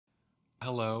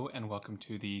Hello and welcome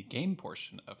to the game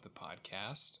portion of the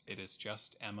podcast. It is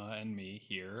just Emma and me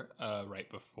here right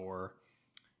before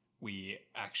we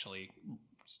actually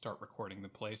start recording the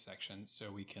play section,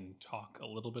 so we can talk a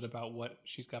little bit about what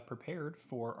she's got prepared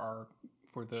for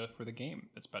the game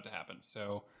that's about to happen.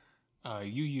 So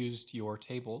you used your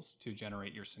tables to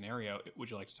generate your scenario.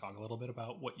 Would you like to talk a little bit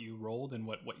about what you rolled and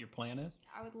what your plan is?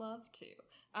 I would love to.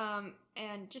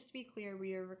 And just to be clear,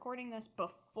 we are recording this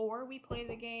before we play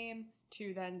the game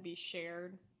to then be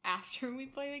shared after we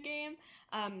play the game.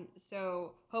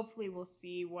 So hopefully we'll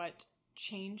see what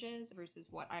changes versus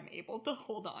what I'm able to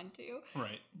hold on to.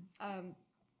 Right.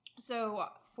 So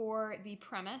for the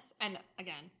premise, and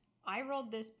again, I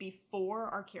rolled this before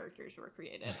our characters were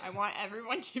created. I want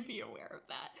everyone to be aware of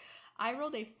that. I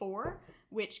rolled a 4,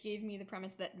 which gave me the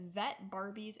premise that vet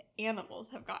Barbie's animals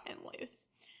have gotten loose,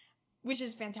 which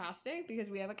is fantastic because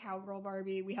we have a cowgirl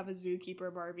Barbie, we have a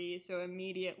zookeeper Barbie, so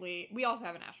immediately, we also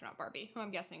have an astronaut Barbie, who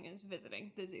I'm guessing is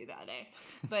visiting the zoo that day.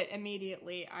 But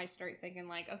immediately I start thinking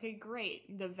like, okay,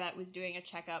 great, the vet was doing a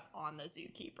checkup on the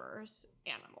zookeeper's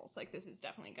animals. Like, this is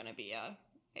definitely going to be a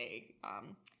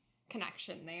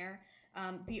connection there.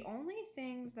 The only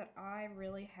things that I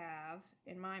really have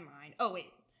in my mind,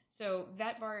 so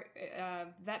vet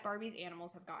Barbie's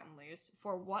animals have gotten loose.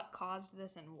 For what caused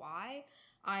this and why,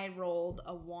 I rolled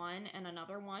a 1 and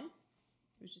another 1. It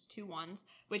was just 2 1s,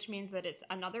 which means that it's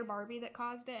another Barbie that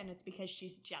caused it, and it's because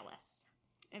she's jealous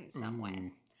in some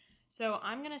way. So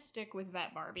I'm going to stick with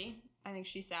vet Barbie. I think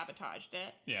she sabotaged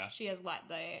it. Yeah. She has let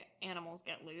the animals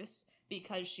get loose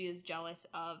because she is jealous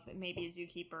of maybe a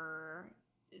zookeeper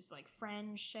is like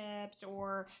friendships,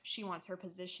 or she wants her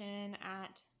position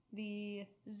at the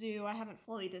zoo. I haven't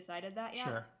fully decided that yet.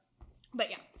 Sure. But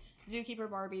yeah, zookeeper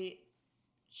Barbie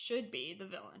should be the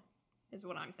villain, is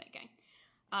what I'm thinking.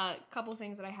 A couple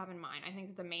things that I have in mind. I think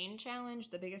that the main challenge,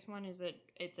 the biggest one, is that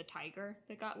it's a tiger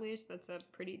that got loose. That's a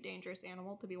pretty dangerous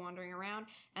animal to be wandering around,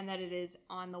 and that it is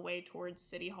on the way towards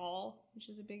City Hall, which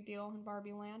is a big deal in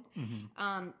Barbie Land.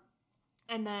 Mm-hmm.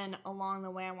 And then along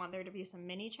the way, I want there to be some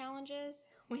mini challenges,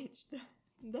 which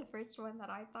the first one that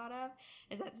I thought of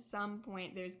is at some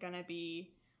point there's going to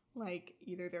be, like,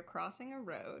 either they're crossing a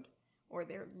road or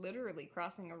they're literally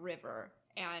crossing a river,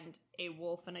 and a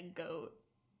wolf and a goat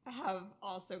have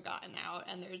also gotten out,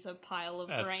 and there's a pile of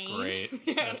grain. That's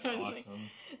great. That's awesome.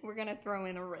 We're going to throw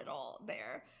in a riddle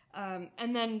there.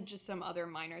 And then just some other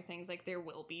minor things, like there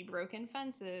will be broken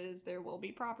fences, there will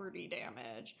be property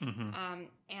damage. Mm-hmm.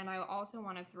 And I also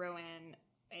want to throw in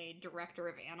a director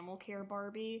of animal care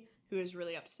Barbie who is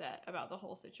really upset about the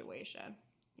whole situation.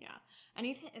 Yeah.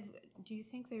 Do you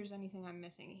think there's anything I'm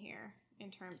missing here in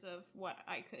terms of what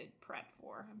I could prep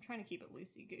for? I'm trying to keep it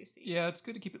loosey-goosey. Yeah, it's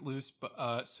good to keep it loose.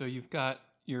 But so you've got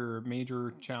your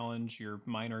major challenge, your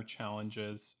minor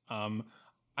challenges.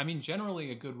 I mean,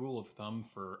 generally a good rule of thumb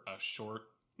for a short,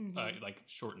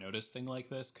 short notice thing like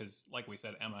this, because like we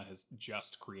said, Emma has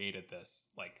just created this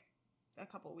like a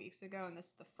couple weeks ago, and this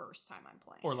is the first time I'm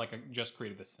playing. Or like just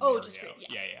created this scenario. Oh, just created,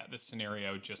 yeah. Yeah. This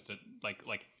scenario just to like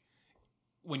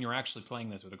when you're actually playing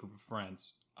this with a group of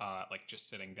friends, like just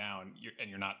sitting down,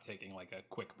 you're not taking like a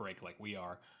quick break like we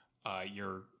are,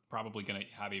 you're probably going to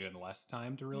have even less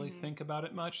time to really think about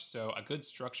it much. So a good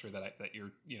structure that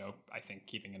you're, I think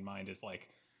keeping in mind is like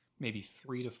maybe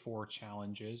 3 to 4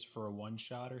 challenges for a one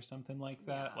shot or something like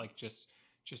that. Yeah. Like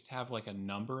just have like a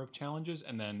number of challenges,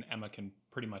 and then Emma can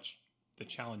pretty much, the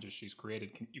challenges she's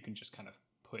created, you can just kind of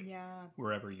put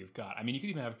wherever you've got. I mean, you could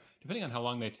even have, depending on how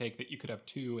long they take, that you could have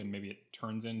 2 and maybe it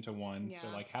turns into 1. Yeah. So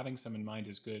like having some in mind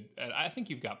is good. And I think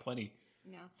you've got plenty.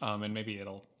 Yeah. And maybe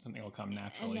something will come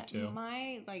naturally too.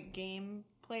 My like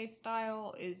gameplay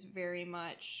style is very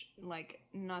much like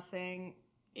nothing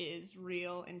is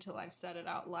real until I've said it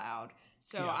out loud.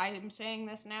 So yeah. I am saying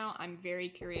this now. I'm very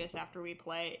curious after we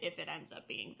play if it ends up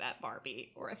being that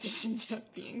Barbie or if it ends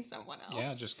up being someone else.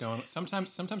 Yeah, just going.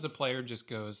 Sometimes a player just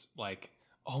goes like,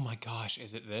 "Oh my gosh,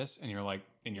 is it this?" And you're like,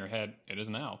 in your head, it is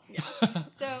now. Yeah.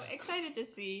 So excited to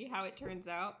see how it turns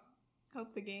out.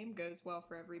 Hope the game goes well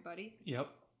for everybody. Yep.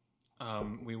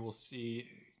 We will see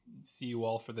you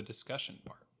all for the discussion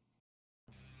part.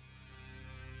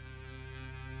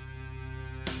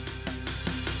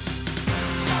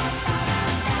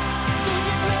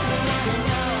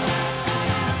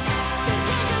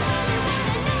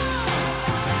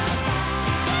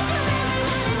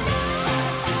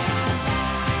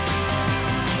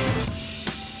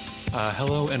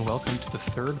 Hello and welcome to the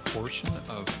third portion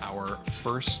of our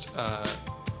first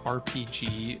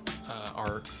RPG,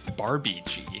 our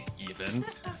BarBG even,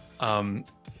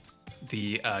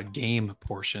 the game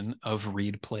portion of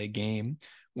Read Play Game,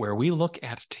 where we look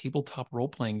at tabletop role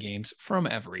playing games from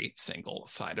every single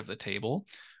side of the table.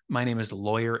 My name is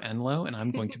Lawyer Enlo, and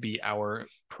I'm going to be our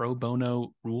pro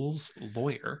bono rules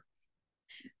lawyer.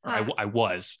 Or I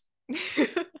was.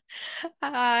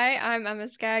 Hi, I'm Emma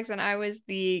Skaggs, and I was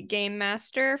the game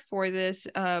master for this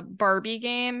BarBG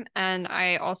game, and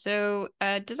I also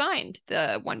designed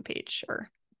the one-page.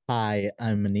 Hi,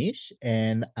 I'm Manish,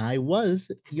 and I was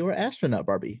your astronaut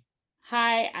Barbie.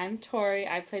 Hi, I'm Tori.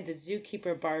 I played the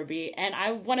zookeeper Barbie, and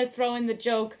I want to throw in the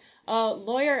joke.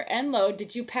 Lawyer Enlo,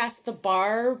 did you pass the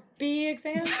BarBG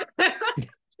exam?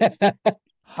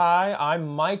 Hi, I'm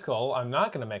Michael. I'm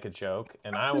not going to make a joke,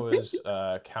 and I was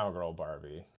Cowgirl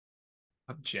Barbie.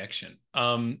 Objection.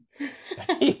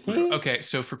 Okay,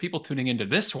 so for people tuning into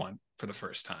this one for the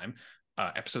first time,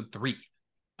 episode 3,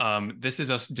 this is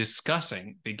us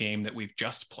discussing the game that we've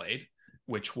just played,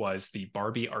 which was the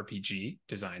Barbie RPG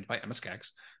designed by Emma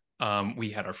Skaggs. We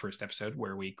had our first episode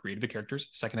where we created the characters.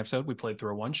 Second episode, we played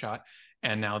through a one-shot.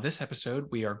 And now this episode,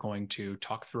 we are going to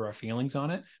talk through our feelings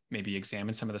on it, maybe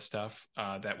examine some of the stuff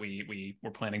that we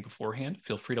were planning beforehand.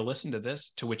 Feel free to listen to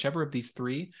this, to whichever of these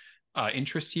 3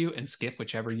 interests you, and skip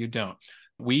whichever you don't.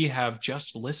 We have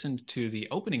just listened to the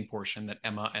opening portion that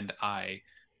Emma and I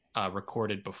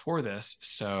recorded before this.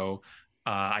 So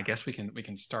I guess we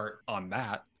can start on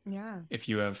that. Yeah. If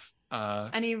you have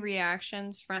any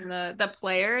reactions from the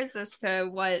players as to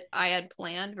what I had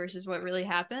planned versus what really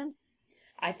happened?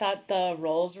 I thought the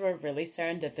roles were really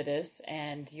serendipitous,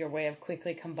 and your way of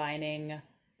quickly combining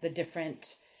the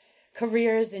different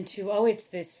careers into, oh, it's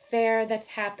this fair that's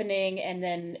happening, and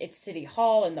then it's City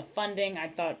Hall and the funding, I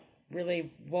thought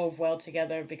really wove well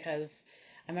together, because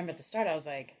I remember at the start I was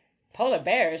like, Polar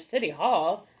Bears, City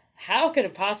Hall, how could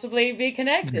it possibly be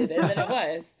connected? And then it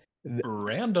was.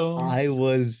 Random. I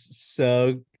was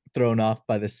so thrown off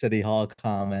by the City Hall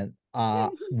comment.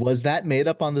 Was that made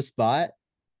up on the spot?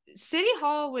 City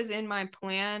Hall was in my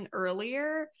plan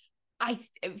earlier.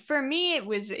 For me, it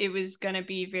was gonna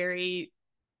be very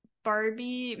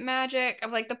Barbie magic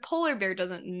of like the polar bear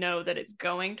doesn't know that it's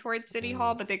going towards City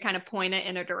Hall, but they kind of point it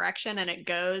in a direction and it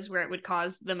goes where it would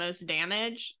cause the most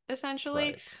damage, essentially.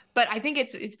 Right. But I think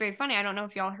it's very funny. I don't know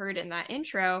if y'all heard in that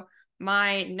intro,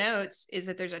 my notes is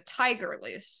that there's a tiger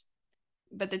loose,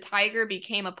 but the tiger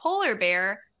became a polar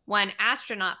bear when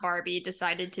astronaut Barbie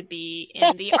decided to be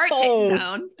in the Arctic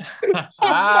zone.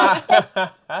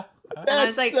 And I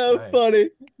was like, so funny.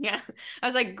 Yeah. I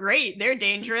was like, great, they're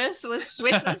dangerous. Let's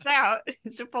switch this out.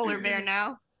 It's a polar bear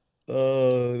now.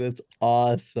 Oh, that's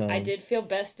awesome. I did feel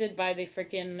bested by the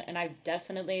freaking, and I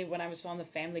definitely, when I was on the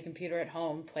family computer at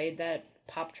home, played that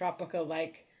Pop Tropica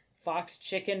like fox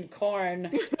chicken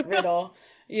corn riddle,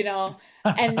 you know.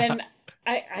 And then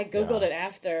I Googled it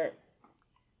after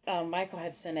Michael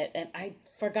had sent it, and I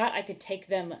forgot I could take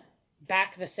them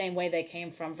back the same way they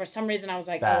came from. For some reason I was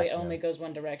like, it only goes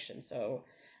one direction. So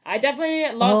I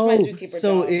definitely lost my zookeeper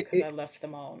dog because I left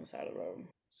them all on the side of the road.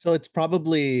 So it's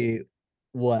probably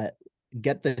what?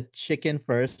 Get the chicken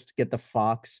first, get the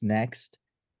fox next,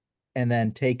 and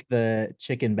then take the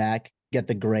chicken back, get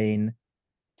the grain,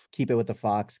 keep it with the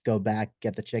fox, go back,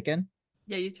 get the chicken.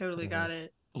 Yeah, you totally got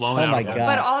it. Blown out. Oh my god.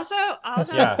 But also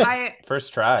yeah.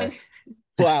 First try.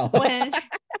 Wow.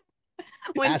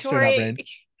 When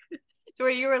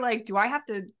Tori, you were like, do I have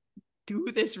to do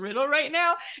this riddle right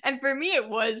now? And for me, it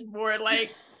was more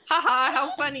like, haha,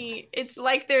 how funny. It's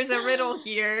like there's a riddle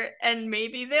here and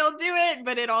maybe they'll do it,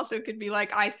 but it also could be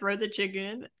like, I throw the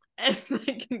chicken and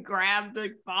I can grab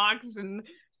the fox and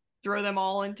throw them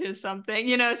all into something,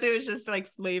 you know? So it was just like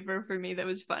flavor for me that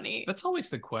was funny. That's always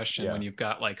the question when you've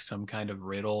got like some kind of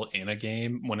riddle in a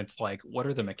game, when it's like, what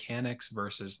are the mechanics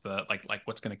versus the like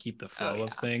what's going to keep the flow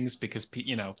of things? Because,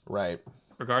 you know, right.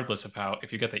 Regardless of how,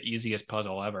 if you get the easiest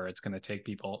puzzle ever, it's going to take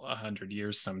people 100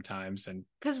 years sometimes. And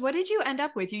because what did you end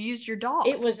up with? You used your dog.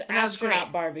 It was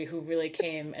astronaut Barbie who really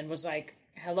came and was like,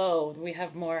 hello, we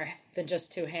have more than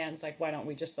just 2 hands. Like, why don't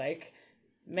we just like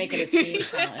make it a team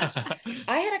challenge?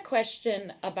 I had a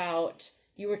question about,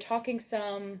 you were talking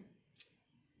some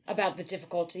about the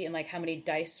difficulty and like how many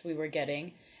dice we were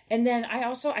getting. And then I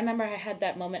remember I had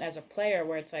that moment as a player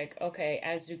where it's like, okay,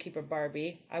 as Zookeeper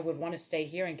Barbie, I would want to stay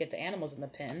here and get the animals in the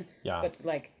pen. Yeah. But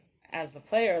like, as the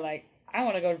player, like, I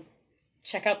want to go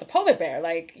check out the polar bear.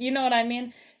 Like, you know what I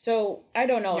mean? So I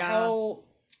don't know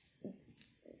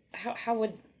how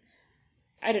would,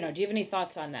 I don't know. Do you have any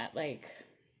thoughts on that? Like,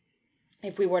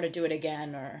 if we were to do it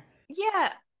again or?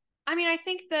 Yeah. I mean, I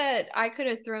think that I could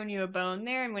have thrown you a bone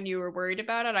there, and when you were worried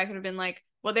about it, I could have been like,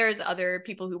 well, there's other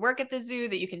people who work at the zoo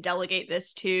that you can delegate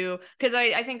this to. Because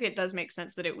I think it does make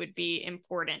sense that it would be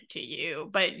important to you,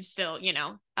 but still, you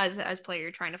know, as player,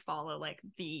 you're trying to follow like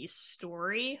the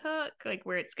story hook, like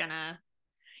where it's gonna.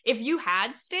 If you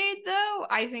had stayed though,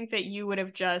 I think that you would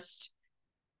have just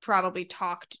probably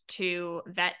talked to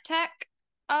vet tech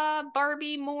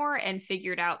Barbie more and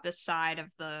figured out the side of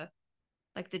the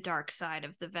like the dark side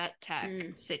of the vet tech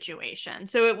situation.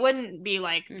 So it wouldn't be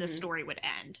like the story would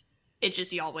end. It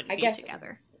just y'all wouldn't be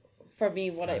together. For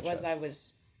me, what it was I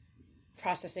was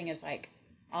processing is like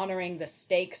honoring the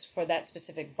stakes for that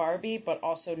specific Barbie, but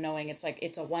also knowing it's like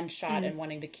it's a one shot and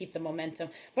wanting to keep the momentum,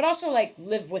 but also like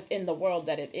live within the world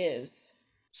that it is.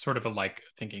 Sort of like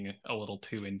thinking a little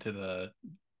too into the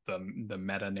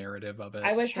meta narrative of it.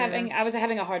 I was having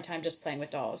a hard time just playing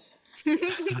with dolls.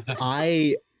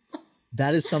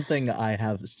 That is something I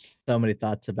have so many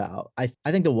thoughts about. I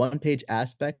think the one-page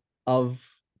aspect of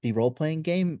the role-playing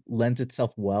game lends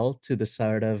itself well to the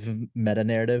sort of meta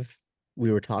narrative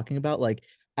we were talking about. Like,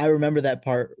 I remember that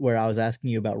part where I was asking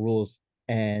you about rules,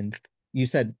 and you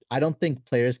said, I don't think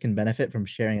players can benefit from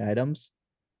sharing items,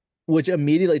 which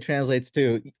immediately translates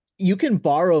to you can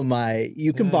borrow my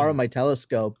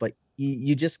telescope, but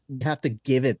you just have to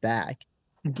give it back.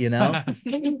 You know?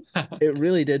 It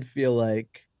really did feel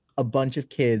like a bunch of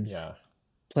kids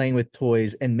playing with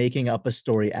toys and making up a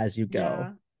story as you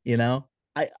go. You know,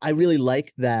 I really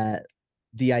like that,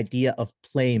 the idea of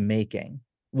play making,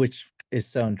 which is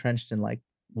so entrenched in like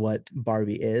what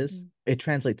Barbie is. It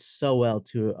translates so well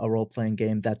to a role-playing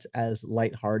game that's as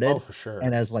lighthearted for sure,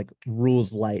 and as like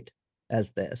rules light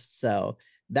as this. So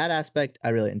that aspect I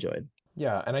really enjoyed.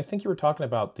 Yeah, and I think you were talking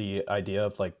about the idea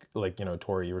of like you know,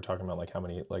 Tori, you were talking about like how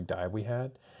many like dive we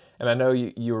had. And I know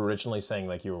you were originally saying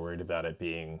like you were worried about it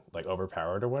being like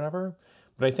overpowered or whatever.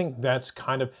 But I think that's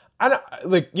kind of, I don't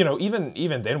like, you know,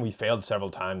 even then we failed several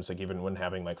times, like even when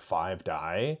having like 5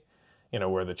 die, you know,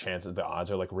 where the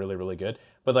odds are like really, really good.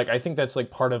 But like I think that's like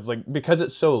part of like, because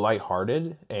it's so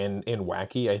lighthearted and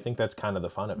wacky, I think that's kind of the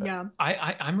fun of it. Yeah.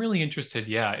 I'm really interested,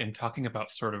 in talking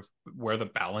about sort of where the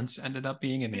balance ended up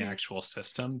being in the actual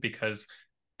system, because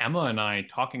Emma and I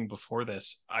talking before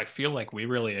this, I feel like we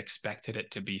really expected it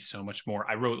to be so much more.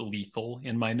 I wrote lethal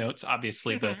in my notes.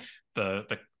 Obviously,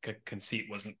 the conceit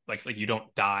wasn't like you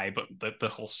don't die, but the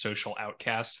whole social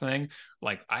outcast thing.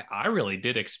 Like I really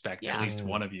did expect at least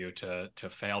one of you to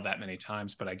fail that many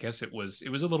times, but I guess it was a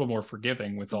little more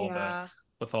forgiving with all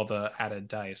the added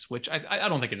dice, which I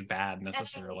don't think is bad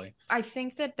necessarily. I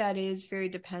think that is very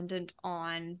dependent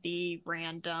on the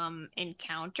random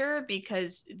encounter,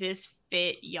 because this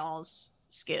fit y'all's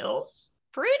skills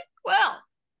pretty well.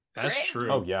 That's true.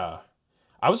 Oh yeah.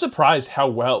 I was surprised how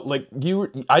well, like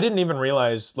I didn't even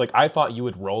realize, like I thought you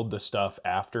had rolled the stuff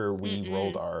after we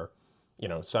rolled our, you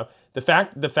know, stuff. The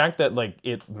fact that like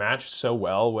it matched so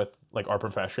well with like our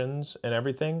professions and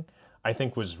everything, I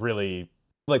think was really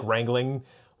like wrangling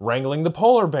the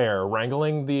polar bear,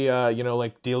 wrangling the, you know,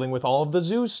 like dealing with all of the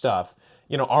zoo stuff,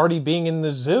 you know, already being in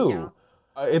the zoo. Yeah.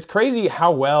 It's crazy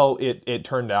how well it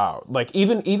turned out. Like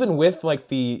even with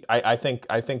like I think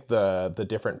the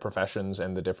different professions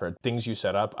and the different things you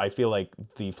set up, I feel like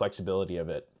the flexibility of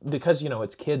it, because you know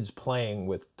it's kids playing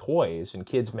with toys and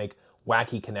kids make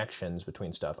wacky connections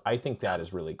between stuff. I think that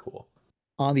is really cool.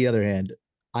 On the other hand,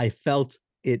 I felt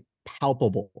it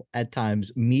palpable at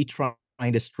times, me trying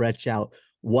to stretch out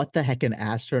what the heck an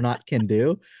astronaut can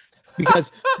do,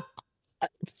 because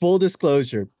full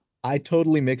disclosure, I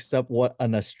totally mixed up what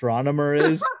an astronomer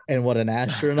is and what an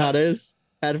astronaut is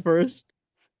at first.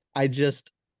 I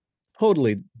just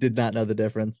totally did not know the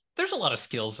difference. There's a lot of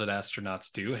skills that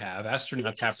astronauts do have.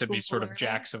 Astronauts have to be sort of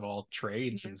jacks of all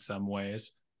trades in some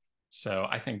ways. So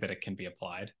I think that it can be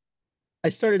applied. I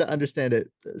started to understand it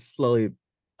slowly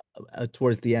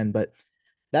towards the end, but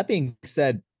that being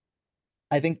said,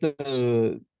 I think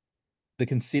the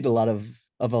conceit a lot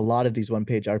of these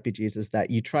one-page RPGs is that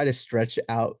you try to stretch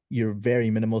out your very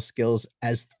minimal skills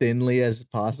as thinly as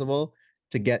possible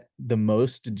to get the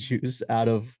most juice out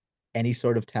of any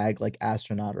sort of tag like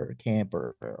astronaut or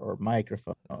camper or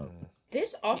microphone.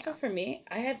 This also for me,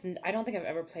 I don't think I've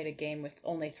ever played a game with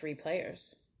only 3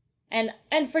 players. And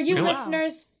for you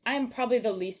listeners, I'm probably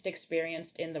the least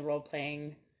experienced in the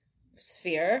role-playing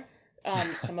sphere.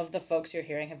 Some of the folks you're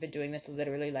hearing have been doing this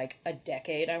literally like a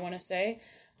decade, I want to say.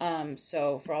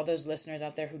 So for all those listeners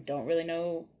out there who don't really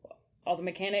know all the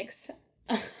mechanics,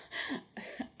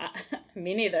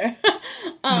 me neither.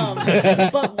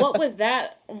 But what was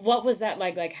that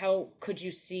like? Like, how could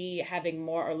you see having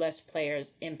more or less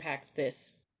players impact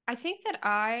this? I think that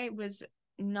I was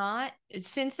not,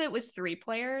 since it was 3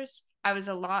 players, I was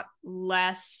a lot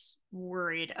less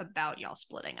worried about y'all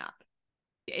splitting up.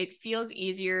 It feels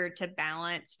easier to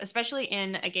balance, especially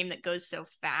in a game that goes so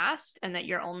fast and that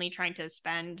you're only trying to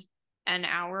spend an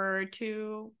hour or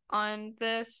 2 on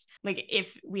this. Like,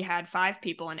 if we had 5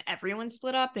 people and everyone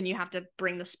split up, then you have to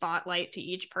bring the spotlight to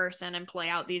each person and play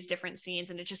out these different scenes,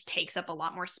 and it just takes up a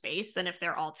lot more space than if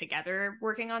they're all together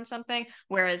working on something.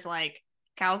 Whereas, like,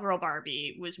 Cowgirl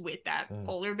Barbie was with that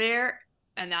polar bear,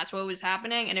 and that's what was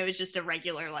happening, and it was just a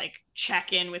regular, like,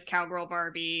 check-in with Cowgirl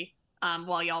Barbie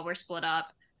while y'all were split up.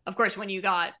 Of course, when you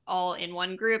got all in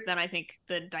one group, then I think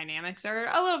the dynamics are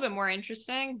a little bit more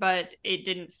interesting, but it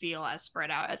didn't feel as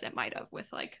spread out as it might have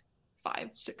with like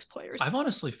 5, 6 players. I've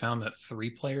honestly found that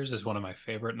 3 players is one of my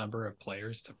favorite number of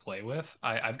players to play with.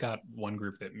 I've got one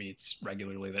group that meets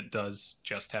regularly that does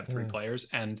just have 3 players,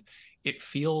 and it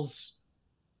feels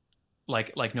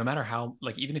like no matter how,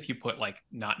 like, even if you put like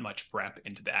not much prep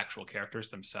into the actual characters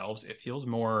themselves, it feels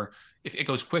more, if it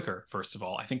goes quicker. First of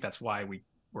all, I think that's why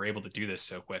we're able to do this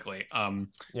so quickly. And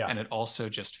it also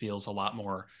just feels a lot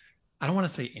more, I don't want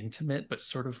to say intimate, but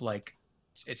sort of like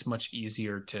it's much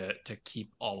easier to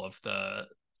keep all of the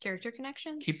character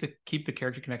connections, keep the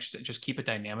character connections, and just keep a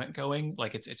dynamic going.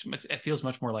 Like it feels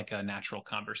much more like a natural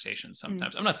conversation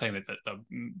sometimes. I'm not saying that the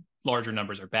larger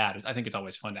numbers are bad. I think it's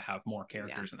always fun to have more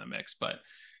characters in the mix, but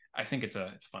I think it's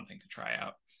a fun thing to try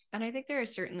out. And I think there are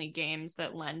certainly games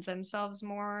that lend themselves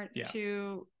more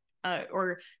to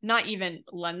or not even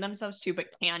lend themselves to, but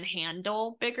can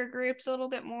handle bigger groups a little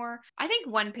bit more. I think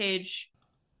 1 page,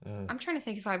 I'm trying to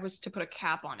think if I was to put a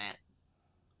cap on it.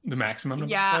 The maximum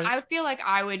number? Yeah, I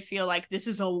would feel like this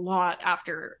is a lot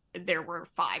after there were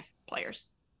 5 players.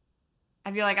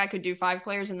 I feel like I could do 5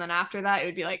 players, and then after that, it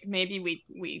would be like maybe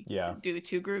we do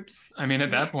 2 groups. I mean,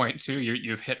 at that point too,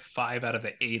 you've hit 5 out of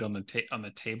the 8 on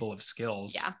the table of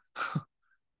skills. Yeah,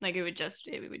 like it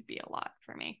would be a lot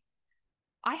for me.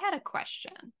 I had a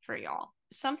question for y'all.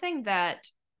 Something that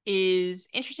is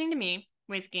interesting to me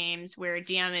with games where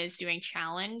DM is doing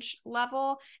challenge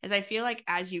level is I feel like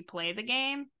as you play the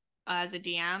game as a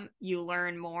DM, you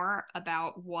learn more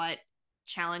about what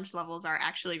challenge levels are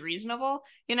actually reasonable,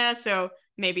 so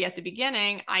maybe at the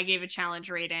beginning I gave a challenge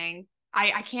rating.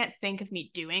 I can't think of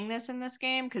me doing this in this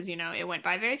game because it went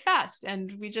by very fast and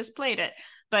we just played it,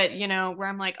 but where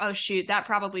I'm like, oh shoot, that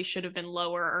probably should have been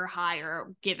lower or higher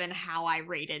given how I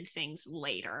rated things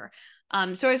later.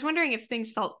 So I was wondering if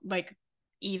things felt like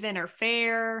even or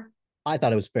fair. I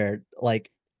thought it was fair.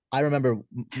 Like, I remember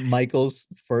Michael's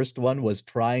first one was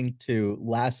trying to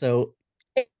lasso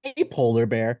a polar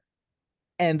bear,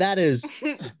 and that is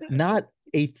not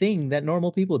a thing that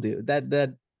normal people do.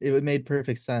 That it made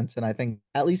perfect sense, and I think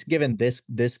at least given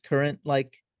this current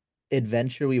like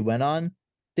adventure we went on,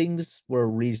 things were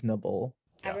reasonable.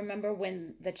 I remember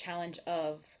when the challenge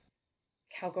of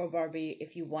Cowgirl Barbie,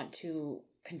 if you want to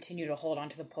continue to hold on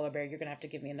to the polar bear, you're gonna have to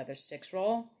give me another 6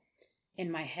 roll.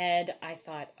 In my head, I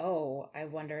thought, oh, I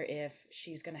wonder if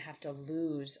she's gonna have to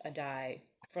lose a die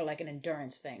for like an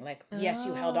endurance thing. Like, yes,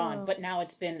 you held on, but now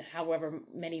it's been however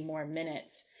many more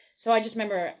minutes. So I just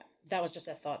remember that was just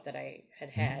a thought that I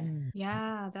had.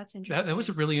 Yeah, that's interesting. That was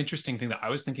a really interesting thing that I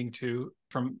was thinking too,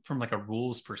 from like a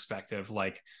rules perspective.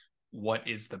 Like, what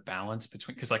is the balance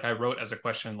between? Because like I wrote as a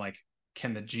question, like,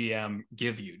 can the GM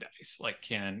give you dice? Like,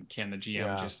 can the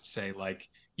GM just say like,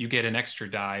 you get an extra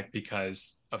die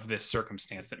because of this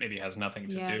circumstance that maybe has nothing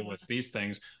to do with these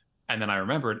things? And then I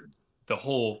remembered the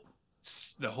whole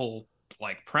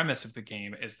like premise of the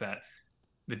game is that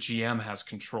the GM has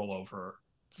control over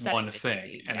one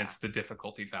thing, and it's the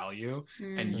difficulty value,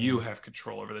 and you have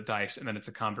control over the dice, and then it's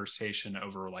a conversation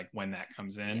over like when that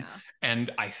comes in.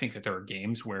 And I think that there are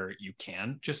games where you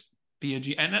can just be a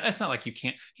GM, and it's not like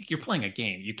you're playing a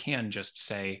game, you can just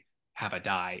say have a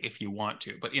die if you want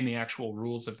to, but in the actual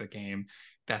rules of the game,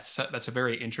 that's a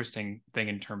very interesting thing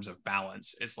in terms of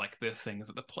balance, is like the thing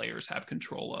that the players have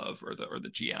control of, or the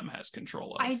GM has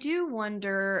control of. I do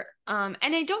wonder, and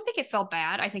I don't think it felt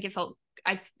bad. I think it felt,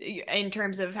 in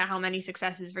terms of how many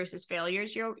successes versus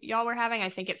failures y'all were having, I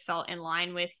think it felt in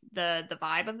line with the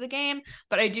vibe of the game.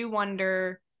 But I do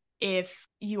wonder if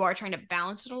you are trying to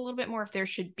balance it a little bit more, if there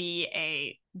should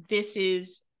be this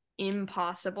is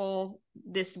impossible,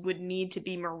 this would need to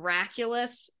be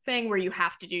miraculous thing where you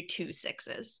have to do 2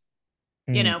 6s,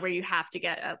 where you have to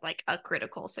get a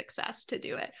critical success to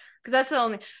do it. Because that's the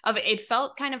only of it. It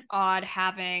felt kind of odd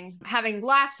having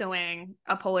lassoing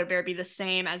a polar bear be the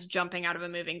same as jumping out of a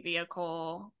moving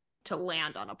vehicle to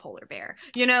land on a polar bear.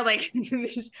 Like,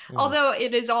 although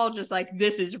it is all just like,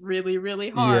 this is really,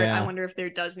 really hard. I wonder if there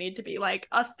does need to be like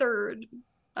a third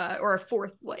or a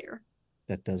 4th layer.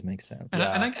 That does make sense. And,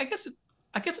 Yeah.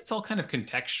 I guess it's all kind of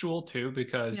contextual too,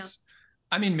 because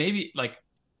I mean, maybe like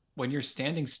when you're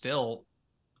standing still,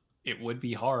 it would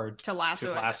be hard To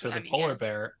lasso the polar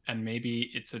bear, and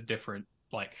maybe it's a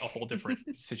whole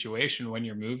different situation when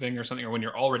you're moving or something, or when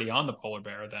you're already on the polar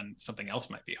bear, then something else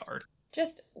might be hard.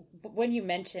 Just when you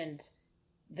mentioned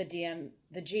the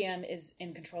GM is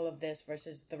in control of this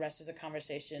versus the rest is a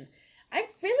conversation. I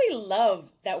really love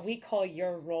that we call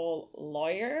your role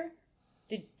lawyer.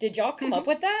 Did y'all come up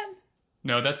with that?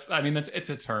 No, it's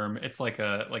a term. It's like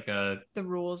a the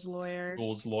rules lawyer.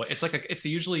 rules law. It's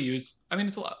usually used. I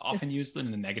mean, often used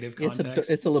in a negative context.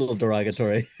 It's a little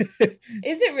derogatory.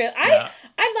 Is it real? Yeah.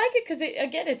 I like it because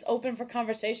it's open for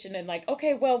conversation and like,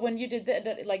 okay, well, when you did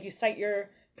that, like you cite your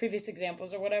previous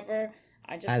examples or whatever.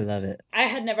 I love it. I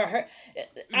had never heard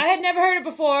it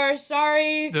before.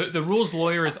 Sorry. The rules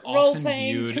lawyer is Role often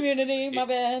playing viewed community. My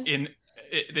bad.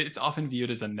 It's often viewed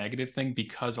as a negative thing,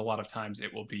 because a lot of times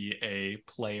it will be a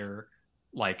player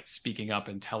like speaking up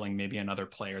and telling maybe another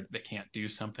player that they can't do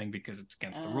something because it's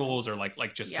against the rules, or like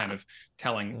just kind of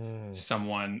telling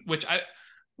someone, which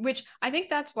I think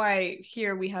that's why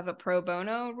here we have a pro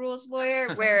bono rules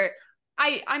lawyer, where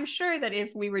I'm sure that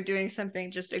if we were doing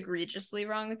something just egregiously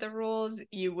wrong with the rules,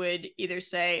 you would either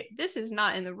say, this is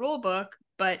not in the rule book,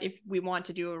 but if we want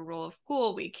to do a rule of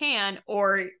cool, we can,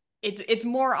 or it's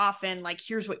more often like,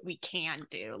 here's what we can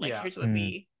do. Like, here's what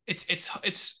we...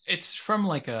 It's from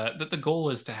like the goal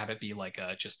is to have it be like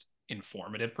a just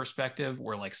informative perspective,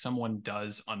 where like someone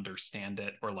does understand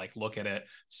it or like look at it,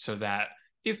 so that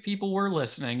if people were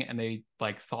listening and they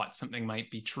like thought something might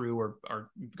be true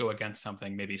or go against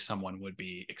something, maybe someone would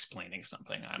be explaining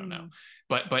something. I don't know.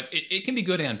 But it can be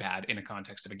good and bad in a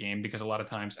context of a game, because a lot of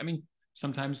times, I mean,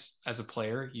 sometimes as a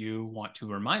player, you want to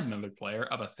remind another player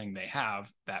of a thing they have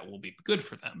that will be good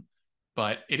for them.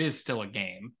 But it is still a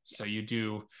game. So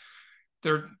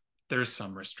there's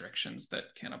some restrictions that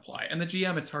can apply. And the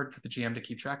GM, it's hard for the GM to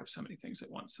keep track of so many things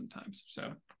at once sometimes.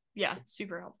 So yeah,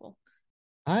 super helpful.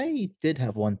 I did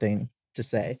have one thing to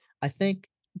say. I think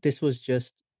this was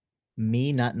just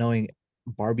me not knowing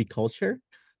Barbie culture.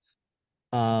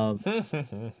 I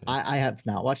have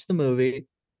not watched the movie.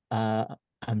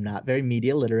 I'm not very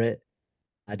media literate.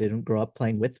 I didn't grow up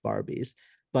playing with Barbies,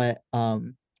 but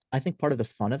I think part of the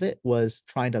fun of it was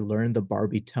trying to learn the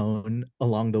Barbie tone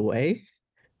along the way.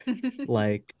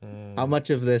 Like, how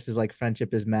much of this is like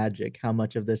friendship is magic? How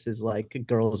much of this is like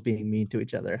girls being mean to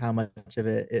each other? How much of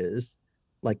it is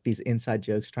like these inside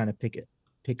jokes trying to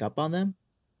pick up on them?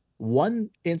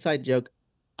 One inside joke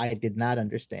I did not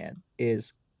understand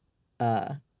is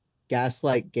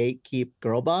gaslight, gatekeep,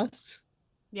 girl boss.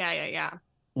 Yeah.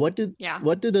 What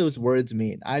do those words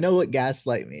mean? I know what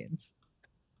gaslight means.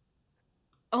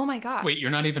 Oh my gosh. Wait,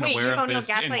 you're not even aware of this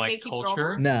in like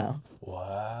culture? No.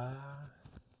 What?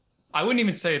 I wouldn't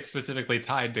even say it's specifically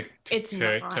tied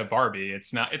to Barbie.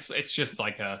 It's not. It's just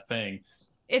like a thing.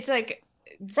 It's like,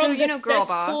 from the girl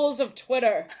boss cesspools of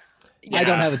Twitter. Yeah. I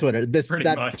don't have a Twitter.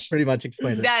 Pretty much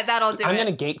explains it. That'll do. I'm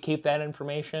gonna gatekeep that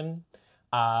information.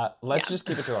 Let's just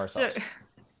keep it to ourselves.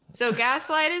 So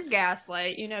gaslight is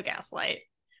gaslight. Gaslight.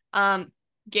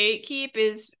 Gatekeep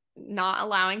is not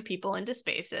allowing people into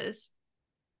spaces.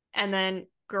 And then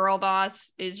girl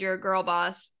boss is your girl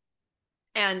boss.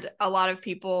 And a lot of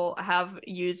people have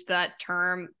used that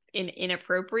term in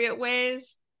inappropriate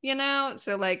ways,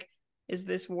 So like, is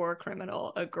this war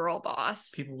criminal a girl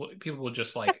boss? People will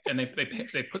just like, and they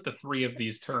put the three of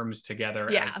these terms together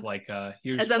as like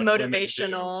here's as a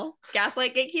motivational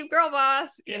gaslight, gatekeep, girl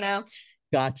boss.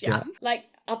 Gotcha. Yeah. Like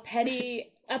a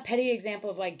petty example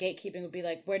of like gatekeeping would be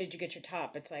like, where did you get your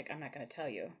top? It's like, I'm not going to tell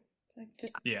you. It's like,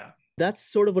 just That's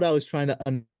sort of what I was trying to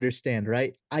understand,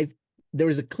 right? There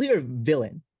was a clear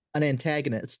villain, an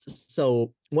antagonist.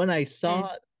 So when I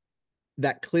saw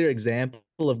that clear example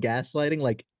of gaslighting,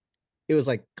 like, it was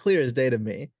like clear as day to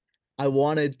me. I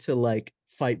wanted to like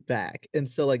fight back. And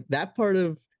so like that part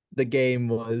of the game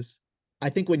was, I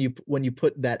think when you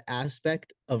put that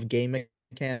aspect of game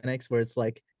mechanics where it's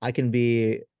like I can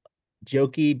be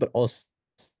jokey but also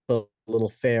a little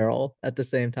feral at the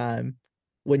same time,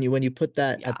 when you put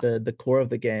that at the core of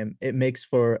the game, it makes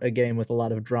for a game with a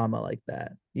lot of drama like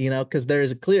that, because there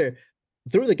is a clear,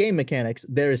 through the game mechanics,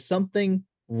 there is something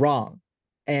wrong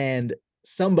and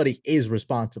somebody is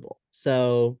responsible.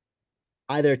 So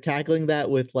either tackling that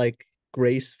with like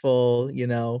graceful,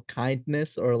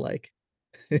 kindness, or like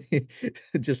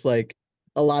just like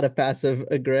a lot of passive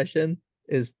aggression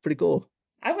is pretty cool.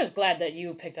 I was glad that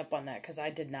you picked up on that, because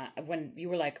I did not. When you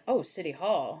were like, oh, City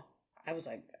Hall, I was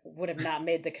like, would have not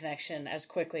made the connection as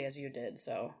quickly as you did.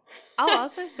 So I'll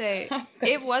also say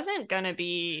it wasn't going to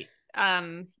be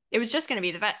it was just going to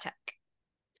be the vet tech.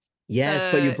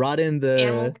 Yes, but you The brought in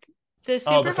animal. The Oh, because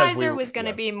supervisor was going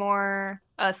to yeah. be more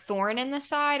a thorn in the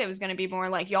side. It was going to be more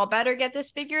like, y'all better get this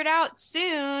figured out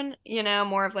soon,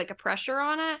 more of like a pressure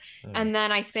on it. And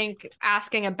then I think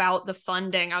asking about the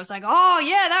funding, I was like, oh,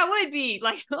 yeah, that would be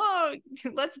like, oh,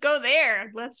 let's go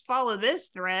there. Let's follow this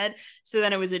thread. So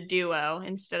then it was a duo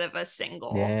instead of a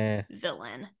single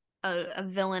villain, a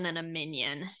villain and a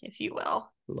minion, if you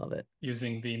will. Love it.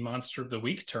 Using the monster of the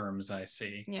week terms, I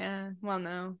see. Yeah, well,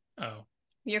 no. Oh.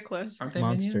 You're close. Aren't they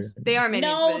Monster. minions? They are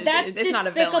minions. No, but that's it's not a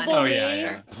villain. Despicable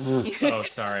Oh, Me. yeah. Oh,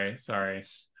 sorry.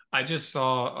 I just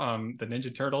saw the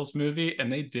Ninja Turtles movie,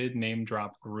 and they did name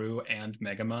drop Gru and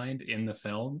Megamind in the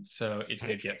film, so it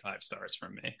did get 5 stars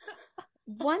from me.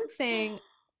 One thing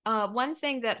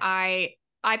that I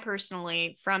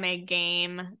personally, from a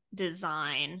game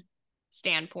design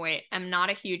standpoint, am not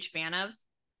a huge fan of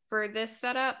for this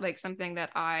setup, like something that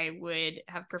I would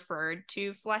have preferred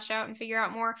to flesh out and figure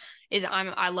out more, is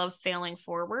I love failing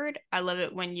forward. I love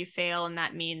it when you fail and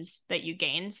that means that you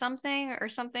gain something or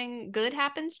something good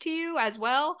happens to you as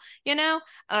well,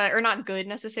 or not good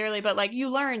necessarily, but like you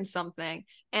learn something.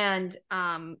 And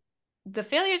the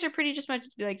failures are pretty just much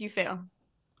like you fail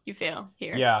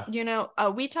here. Yeah.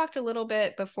 We talked a little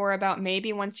bit before about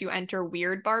maybe once you enter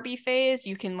weird Barbie phase,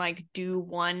 you can like do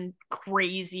one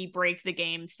crazy break the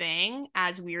game thing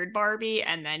as weird Barbie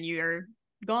and then you're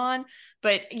gone.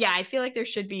 But yeah, I feel like there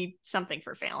should be something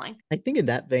for failing. I think in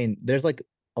that vein, there's like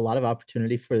a lot of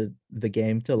opportunity for the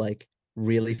game to like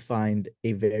really find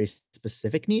a very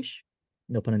specific niche.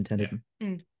 No pun intended.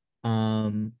 Yeah.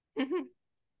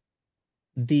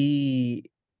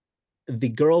 The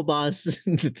girl boss,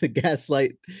 the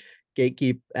gaslight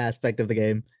gatekeep aspect of the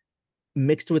game,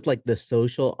 mixed with like the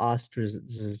social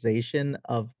ostracization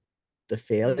of the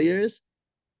failures,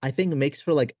 I think makes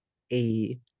for like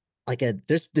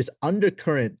there's this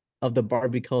undercurrent of the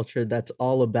Barbie culture that's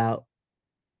all about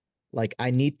like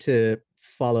I need to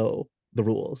follow the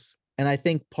rules. And I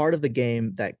think part of the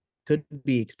game that could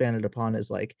be expanded upon is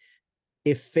like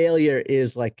if failure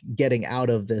is like getting out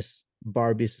of this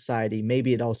Barbie society,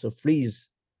 maybe it also frees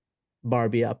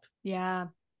Barbie up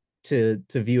to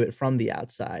view it from the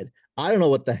outside. I don't know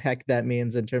what the heck that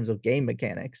means in terms of game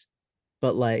mechanics,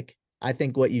 but like I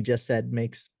think what you just said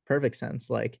makes perfect sense.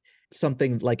 Like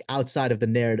something like outside of the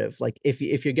narrative, like if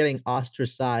you're getting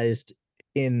ostracized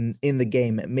in the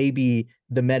game, maybe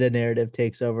the meta narrative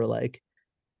takes over. Like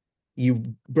you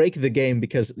break the game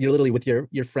because you're literally with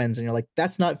your friends and you're like,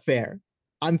 that's not fair,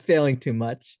 I'm failing too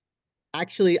much.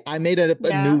 Actually, I made a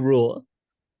new rule.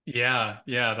 Yeah,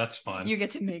 that's fun. You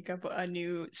get to make up a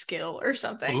new skill or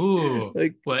something. Ooh,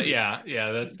 well, yeah.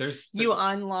 There's you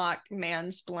unlock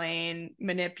mansplain,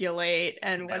 manipulate,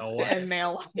 and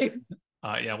male life.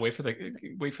 Yeah, wait for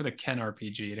the Ken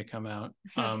RPG to come out.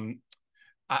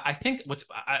 I think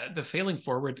the failing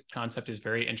forward concept is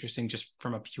very interesting, just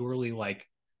from a purely like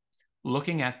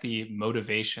looking at the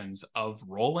motivations of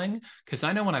rolling. Because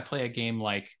I know when I play a game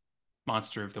like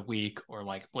Monster of the Week or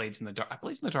like Blades in the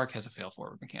Dark has a fail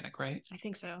forward mechanic, right? I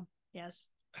think so. Yes.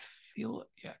 I feel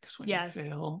because when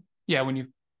you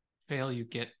fail, you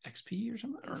get XP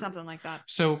or something like that.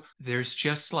 So there's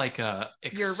just like a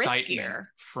excitement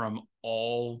from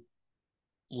all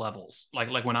levels.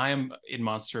 Like when I am in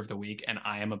Monster of the Week and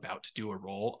I am about to do a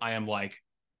roll, I am like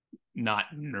not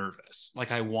nervous.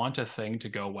 Like I want a thing to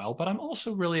go well, but I'm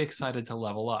also really excited to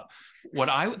level up. What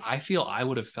I feel I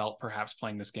would have felt perhaps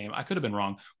playing this game, I could have been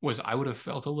wrong, was I would have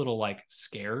felt a little like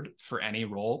scared for any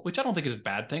roll, which I don't think is a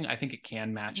bad thing. I think it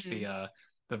can match the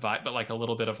vibe, but like a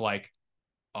little bit of like,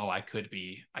 oh, I could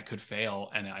fail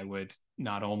and I would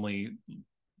not only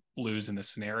lose in the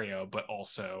scenario, but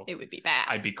also it would be bad.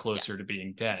 I'd be closer to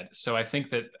being dead. So I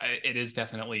think that it is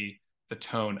definitely the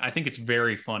tone. I think it's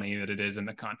very funny that it is in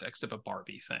the context of a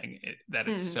Barbie thing, that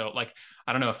it's so like,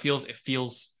 I don't know, it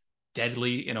feels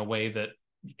deadly in a way that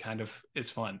kind of is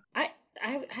fun. I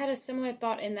had a similar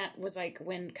thought in that was like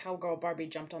when Cowgirl Barbie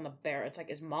jumped on the bear. It's like,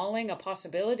 is mauling a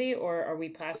possibility or are we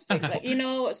plastic? Like,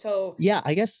 so yeah,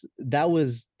 I guess that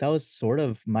was sort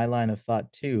of my line of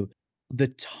thought too. The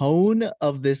tone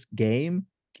of this game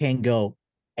can go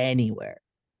anywhere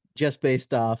just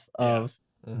based off of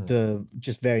the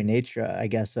just very nature, I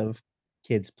guess, of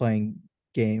kids playing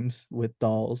games with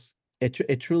dolls.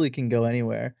 It truly can go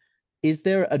anywhere. Is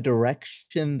there a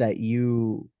direction that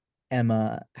you,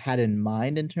 Emma, had in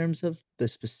mind in terms of the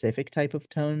specific type of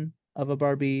tone of a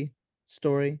Barbie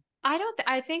story?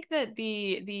 I think that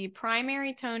the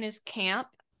primary tone is camp.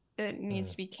 It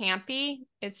needs to be campy.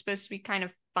 It's supposed to be kind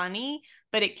of funny,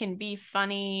 but it can be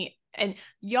funny. And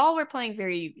y'all were playing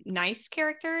very nice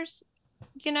characters.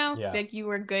 Yeah. like you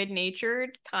were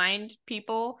good-natured, kind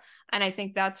people. And I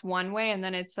think that's one way. And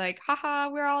then it's like, haha,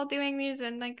 we're all doing these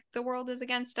and like the world is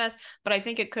against us. But I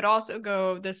think it could also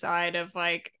go the side of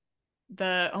like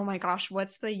oh my gosh,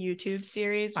 what's the YouTube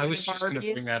series? I where was the just gonna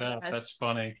bring Barbies- that up. yes, That's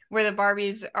funny. where the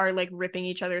Barbies are like ripping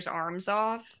each other's arms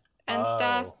off and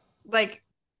stuff. Oh. Like,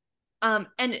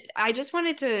 and I just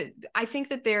wanted to, I think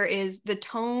that the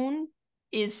tone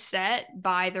is set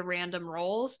by the random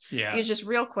rolls. Yeah. Because just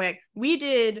real quick, we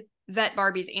did Vet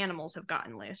Barbie's Animals Have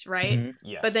Gotten Loose, right? Mhm.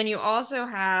 Yes. But then you also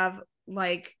have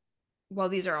like, well,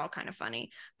 these are all kind of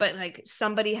funny, but like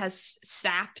somebody has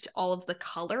sapped all of the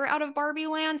color out of Barbie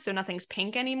Land, so nothing's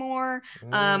pink anymore.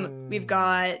 We've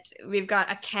got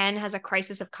a Ken has a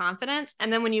crisis of confidence,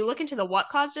 and then when you look into the what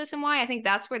caused this and why, I think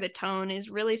that's where the tone is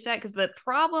really set, because the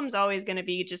problem's always going to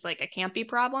be just like a campy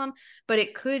problem, but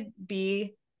it could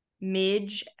be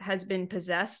Midge has been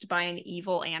possessed by an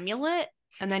evil amulet.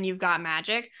 And then you've got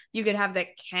magic. You could have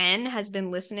that Ken has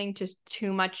been listening to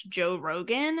too much Joe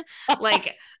Rogan.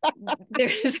 Like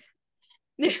there's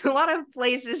a lot of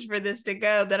places for this to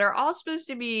go that are all supposed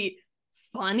to be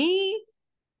funny,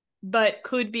 but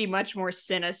could be much more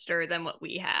sinister than what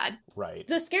we had. Right.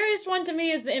 The scariest one to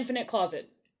me is the infinite closet.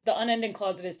 The unending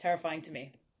closet is terrifying to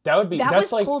me. That would be. That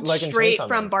that's was pulled like in straight Chainsaw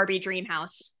from Man. Barbie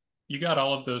Dreamhouse. You got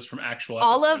all of those from actual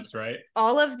All of- episodes, right?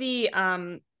 All of the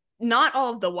not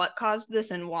all of the what caused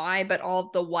this and why, but all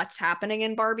of the what's happening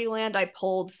in Barbie Land I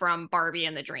pulled from Barbie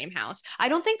and the Dream House. I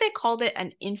don't think they called it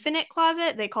an infinite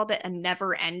closet. They called it a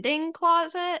never-ending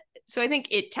closet. So I think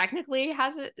it technically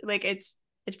has it, like it's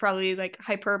probably like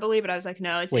hyperbole, but I was like,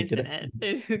 no, it's Wait, infinite.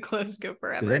 The clothes go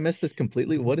forever. Did I miss this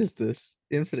completely? What is this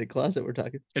infinite closet we're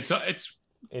talking? It's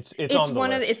It's on the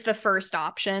list. It's the first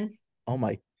option. Oh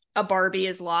my, A Barbie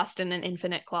is lost in an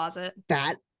infinite closet.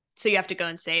 that So you have to go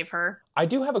and save her. I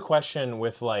do have a question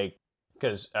with like,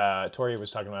 because Tori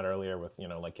was talking about earlier with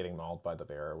like getting mauled by the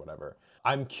bear or whatever.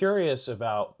 I'm curious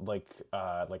about like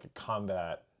a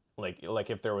combat, like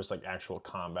if there was like actual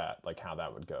combat, like how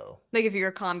that would go. Like if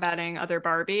you're combating other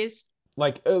Barbies.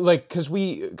 Like because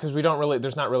we don't really,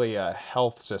 there's not really a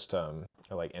health system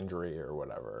or like injury or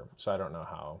whatever, so I don't know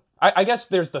how. I guess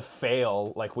there's the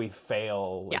fail, like we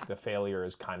fail, like the failure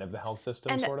is kind of the health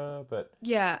system sort of, but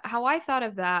yeah, how I thought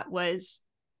of that was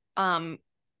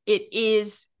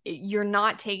you're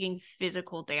not taking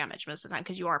physical damage most of the time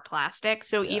because you are plastic.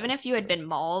 So even if you had been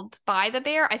mauled by the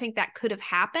bear, I think that could have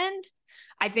happened.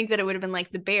 I think that it would have been like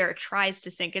the bear tries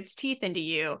to sink its teeth into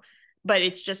you, but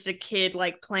it's just a kid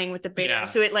like playing with the bear. Yeah.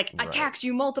 So it like attacks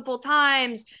you multiple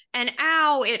times and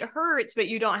ow, it hurts, but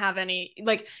you don't have any,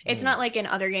 like, it's not like in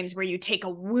other games where you take a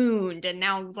wound and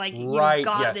now like you've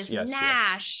got this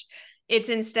gnash. It's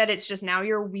instead, it's just now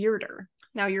you're weirder.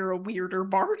 Now you're a weirder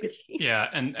Barbie. Yeah,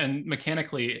 and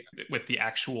mechanically with the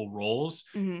actual roles,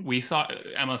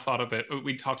 Emma thought of it.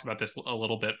 We talked about this a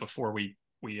little bit before we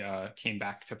came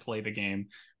back to play the game.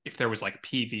 If there was like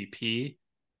PvP,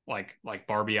 like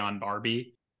Barbie on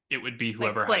Barbie, it would be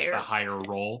whoever has the higher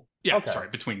role. Yeah, sorry,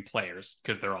 between players,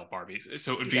 because they're all Barbies.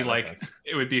 So it would be like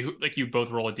it would be like you both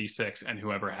roll a d6 and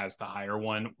whoever has the higher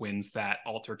one wins that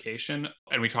altercation.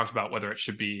 And we talked about whether it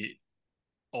should be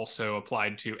also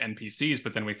applied to NPCs,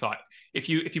 but then we thought if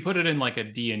you put it in like a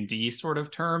D&D sort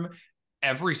of term,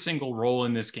 every single roll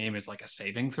in this game is like a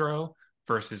saving throw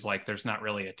versus like there's not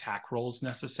really attack rolls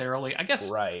necessarily. I guess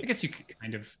you could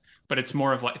kind of, but it's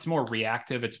more of like it's more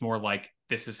reactive. It's more like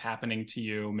this is happening to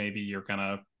you. Maybe you're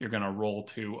gonna roll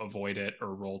to avoid it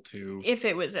or roll to. If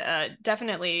it was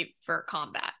definitely for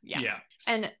combat,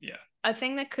 and a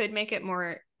thing that could make it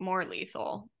more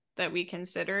lethal that we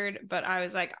considered, but I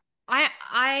was like,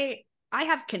 I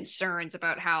have concerns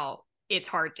about how it's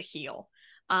hard to heal.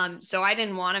 So I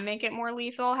didn't want to make it more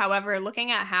lethal. However,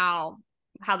 looking at how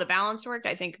the balance worked,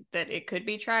 I think that it could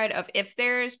be tried of if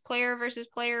there's player versus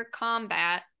player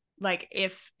combat, like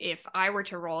if I were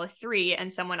to roll a 3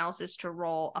 and someone else is to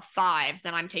roll a 5,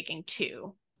 then I'm taking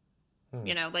 2.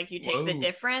 Like you take the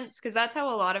difference, because that's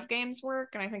how a lot of games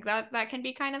work, and I think that can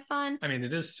be kind of fun. I mean,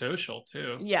 it is social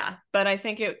too. Yeah, but I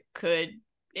think it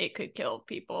could kill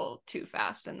people too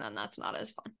fast, and then that's not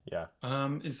as fun. Yeah.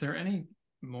 Is there any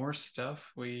more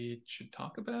stuff we should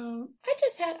talk about?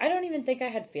 I don't even think I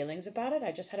had feelings about it.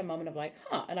 I just had a moment of like,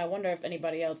 huh. And I wonder if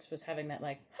anybody else was having that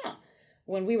like, huh.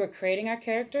 When we were creating our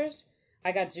characters,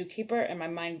 I got Zookeeper and my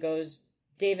mind goes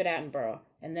David Attenborough.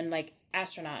 And then like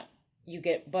astronaut, you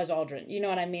get Buzz Aldrin. You know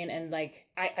what I mean? And like,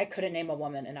 I couldn't name a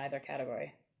woman in either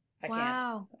category. I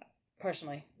can't.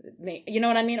 Personally. You know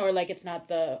what I mean? Or like, it's not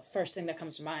the first thing that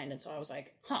comes to mind. And so I was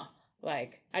like, huh.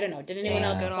 Like, I don't know. Did anyone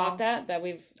else Goodall. clock that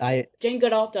we've I Jane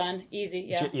Goodall done easy?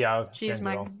 Yeah. Yeah, She's Jane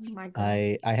my Goodall.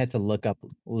 girl. I had to look up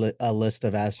a list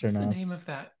of astronauts. What's the name of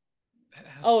that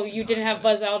Oh, you didn't have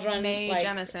Buzz astronaut? Aldrin Mae like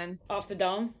Jemison. off the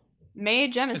dome? Mae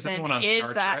Is that the Jemison one on is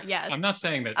Star that? Trek? Yes. I'm not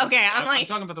saying that. Okay, I'm I'm like-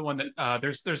 talking about the one that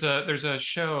there's a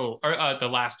show, or The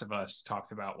Last of Us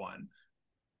talked about one.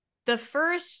 The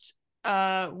first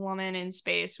woman in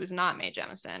space was not Mae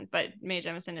Jemison, but Mae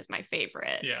Jemison is my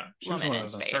favorite. Yeah, she was woman one in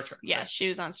of those on space. Star Trek. Yes, right? she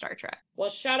was on Star Trek. Well,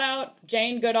 shout out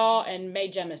Jane Goodall and Mae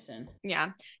Jemison.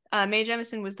 Yeah. Mae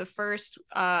Jemison was the first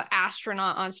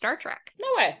astronaut on Star Trek. No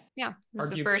way. Yeah. Was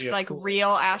the Arguably first a like cool- real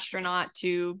astronaut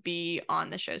to be on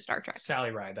the show Star Trek. Sally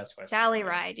Ride. That's what. Sally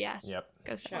Ride, yes. Yep.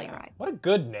 Go Sally Shout out. Ride. What a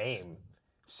good name.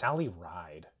 Sally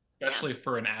Ride. Especially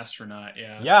for an astronaut.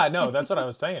 Yeah. Yeah, no, that's what I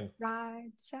was saying.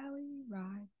 Ride, Sally,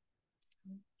 ride.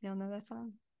 Y'all know that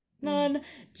song? None.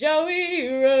 Joey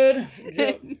Road.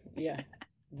 Yeah.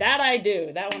 That I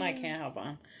do. That one I can't help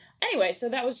on. Anyway, so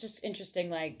that was just interesting.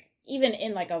 Like, even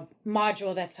in like a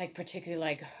module that's like particularly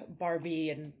like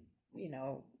Barbie and, you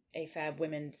know, AFAB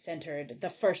women centered, the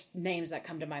first names that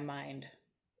come to my mind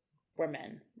were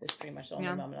men. It's pretty much the only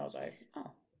Yeah. moment I was like,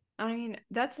 oh. I mean,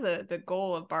 that's the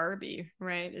goal of Barbie,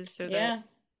 right? Is so Yeah.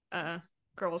 that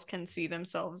girls can see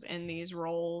themselves in these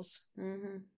roles.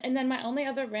 Mm-hmm. And then my only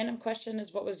other random question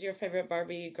is, what was your favorite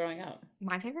Barbie growing up?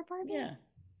 My favorite Barbie? Yeah.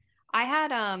 I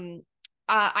had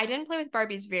I didn't play with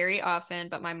Barbies very often,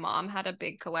 but my mom had a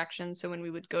big collection, so when we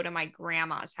would go to my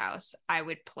grandma's house, I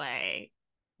would play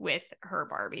with her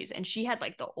Barbies, and she had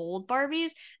like the old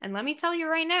Barbies. And let me tell you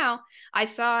right now, I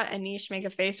saw Anish make a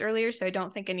face earlier, so I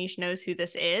don't think Anish knows who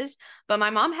this is, but my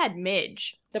mom had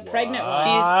Midge. The pregnant one.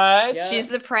 What? Yeah. She's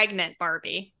the pregnant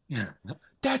Barbie.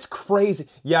 That's crazy.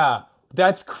 Yeah,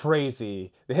 that's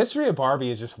crazy. The history of Barbie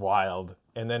is just wild.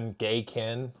 And then gay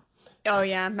Ken. Oh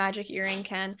yeah, Magic Earring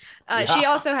Ken. Yeah. She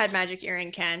also had Magic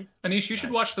Earring Ken. Anish, you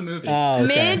should watch the movie. Oh,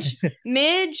 okay.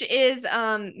 Midge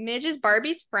is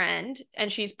Barbie's friend,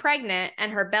 and she's pregnant,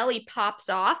 and her belly pops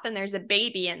off, and there's a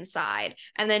baby inside,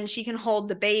 and then she can hold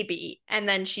the baby, and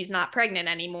then she's not pregnant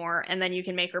anymore, and then you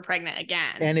can make her pregnant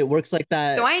again. And it works like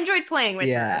that. So I enjoyed playing with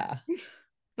her. yeah.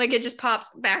 Like it just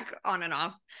pops back on and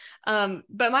off.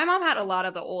 But my mom had a lot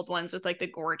of the old ones with like the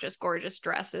gorgeous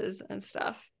dresses and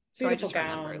stuff. So Beautiful I just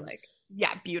remember gowns. like,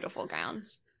 yeah, beautiful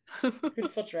gowns.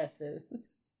 Beautiful dresses.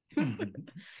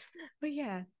 But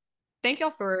yeah, thank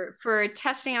y'all for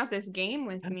testing out this game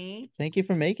with me. Thank you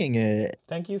for making it.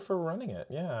 Thank you for running it.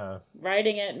 Yeah.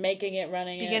 Writing it, making it,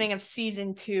 running Beginning it. of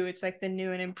season 2, it's like the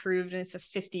new and improved, and it's a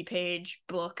 50-page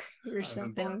book or I'm a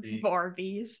something. Barbie.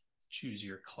 Barbies. Choose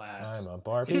your class. I'm a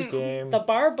Barbie's game. The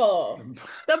Barble.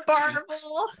 The Barble.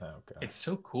 Oh, God. It's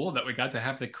so cool that we got to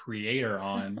have the creator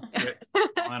on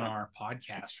on our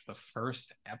podcast for the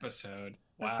first episode.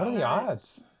 Wow. What are the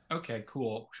odds? Okay,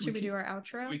 cool. Should we do our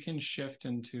outro? We can shift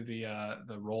into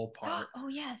the role part. Oh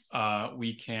yes.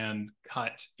 We can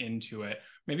cut into it.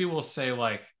 Maybe we'll say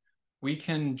like we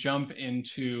can jump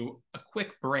into a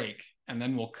quick break, and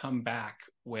then we'll come back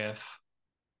with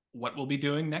what we'll be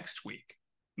doing next week.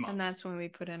 And that's when we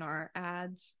put in our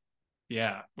ads.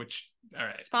 Yeah, which all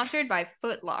right. Sponsored by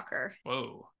Foot Locker.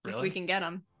 Whoa, really? If we can get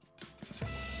them.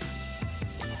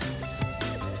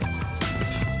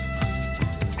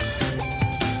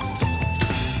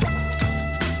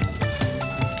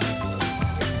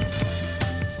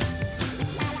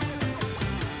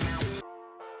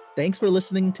 Thanks for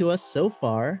listening to us so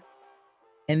far.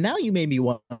 And now you may be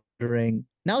wondering,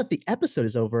 now that the episode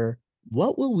is over,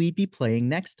 what will we be playing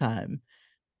next time?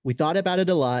 We thought about it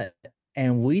a lot,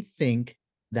 and we think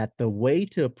that the way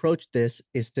to approach this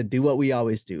is to do what we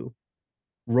always do,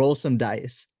 roll some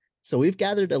dice. So we've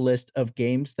gathered a list of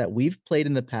games that we've played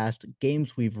in the past,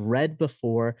 games we've read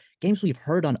before, games we've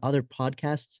heard on other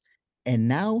podcasts. And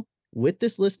now, with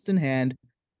this list in hand,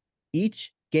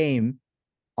 each game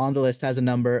on the list has a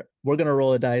number. We're going to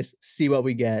roll a dice, see what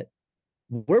we get.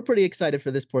 We're pretty excited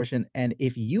for this portion. And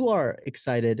if you are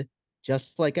excited,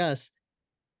 just like us,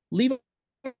 leave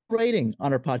a rating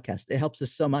on our podcast. It helps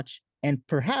us so much. And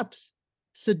perhaps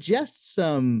suggest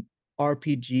some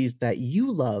RPGs that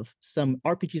you love, some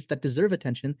RPGs that deserve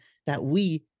attention that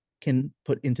we can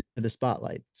put into the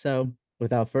spotlight. So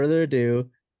without further ado,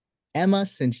 Emma,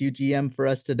 since you GM for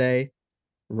us today,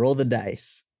 roll the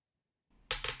dice.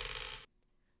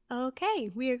 Okay,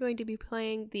 we are going to be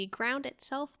playing The Ground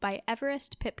Itself by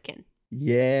Everest Pipkin.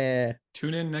 Yeah.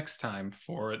 Tune in next time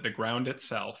for The Ground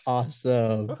Itself.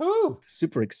 Awesome. Woohoo!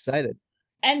 Super excited.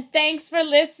 And thanks for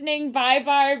listening. Bye,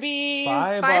 Barbie.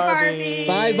 Bye, Bye, Barbie.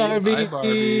 Barbie. Bye, Barbie. Bye,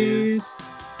 Barbies.